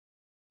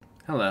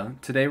Hello,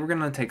 today we're going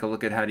to take a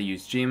look at how to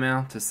use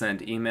Gmail to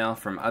send email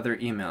from other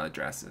email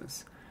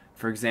addresses.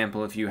 For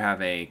example, if you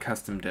have a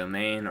custom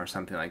domain or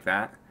something like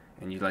that,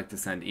 and you'd like to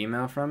send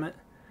email from it,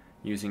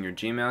 using your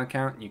Gmail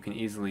account, you can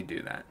easily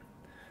do that.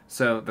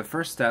 So the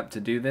first step to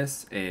do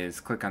this is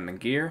click on the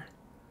gear,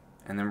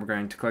 and then we're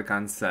going to click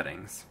on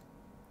Settings.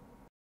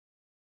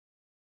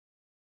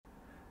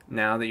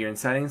 Now that you're in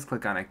Settings,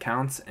 click on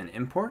Accounts and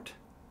Import,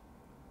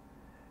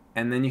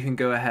 and then you can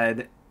go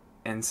ahead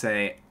and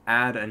say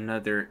Add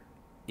another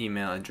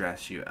email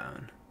address you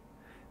own.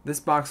 This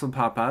box will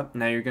pop up.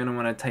 Now you're going to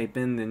want to type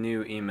in the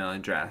new email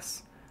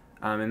address.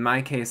 In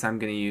my case, I'm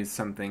going to use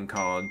something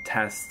called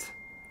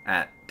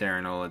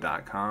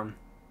test@darrenola.com,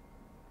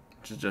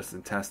 which is just a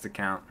test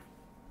account.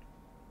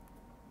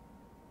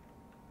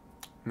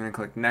 I'm going to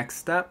click Next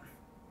Step.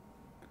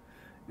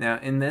 Now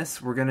in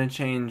this, we're going to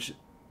change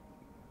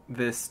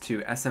this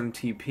to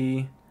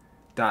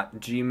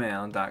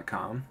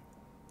smtp.gmail.com.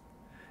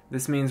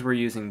 This means we're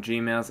using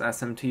Gmail's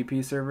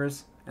SMTP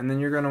servers, and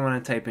then you're going to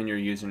want to type in your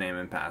username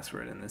and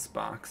password in this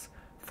box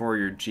for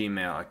your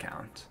Gmail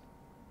account.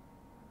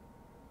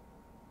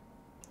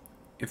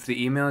 If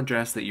the email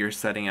address that you're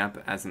setting up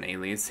as an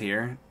alias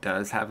here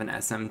does have an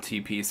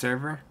SMTP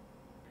server,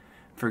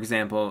 for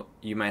example,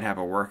 you might have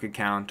a work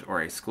account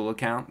or a school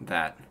account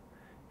that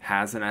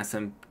has an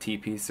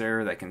SMTP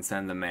server that can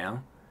send the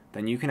mail,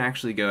 then you can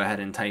actually go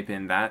ahead and type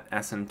in that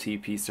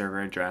SMTP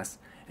server address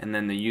and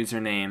then the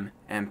username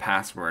and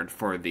password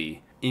for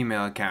the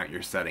email account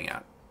you're setting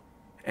up.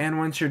 And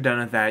once you're done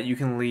with that, you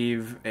can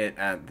leave it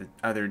at the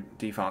other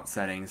default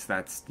settings.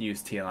 That's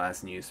use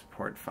TLS and use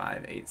port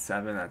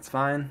 587. That's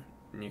fine.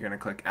 And you're going to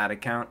click Add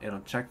Account. It'll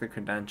check the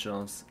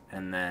credentials,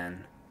 and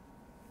then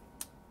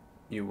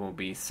you will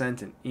be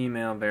sent an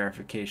email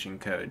verification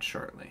code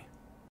shortly.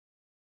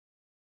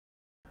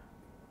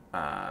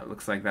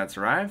 Looks like that's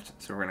arrived,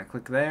 so we're going to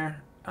click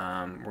there.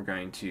 We're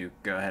going to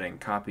go ahead and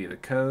copy the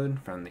code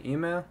from the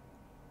email,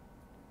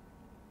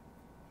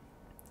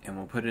 and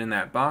we'll put it in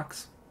that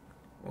box.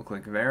 We'll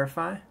click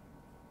Verify,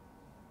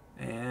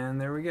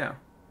 and there we go.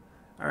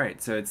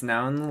 Alright, so it's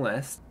now in the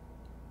list.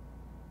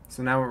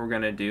 So now what we're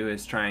going to do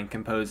is try and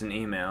compose an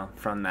email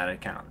from that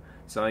account.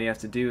 So all you have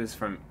to do is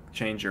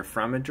change your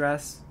from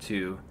address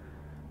to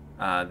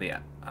the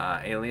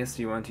alias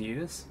you want to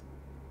use,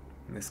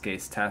 in this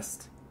case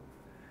test,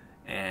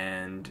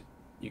 and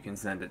you can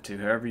send it to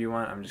whoever you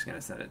want. I'm just going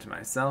to send it to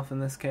myself in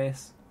this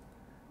case,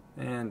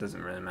 and it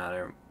doesn't really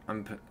matter.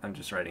 I'm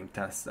just writing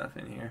test stuff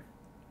in here.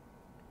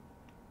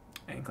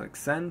 And click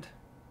Send,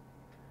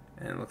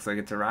 and it looks like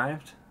it's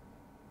arrived.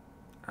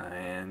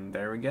 And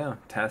there we go.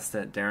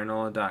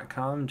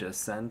 Test@darrenola.com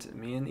just sent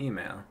me an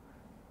email.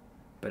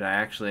 But I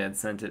actually had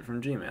sent it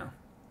from Gmail.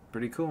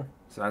 Pretty cool.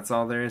 So that's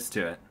all there is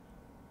to it.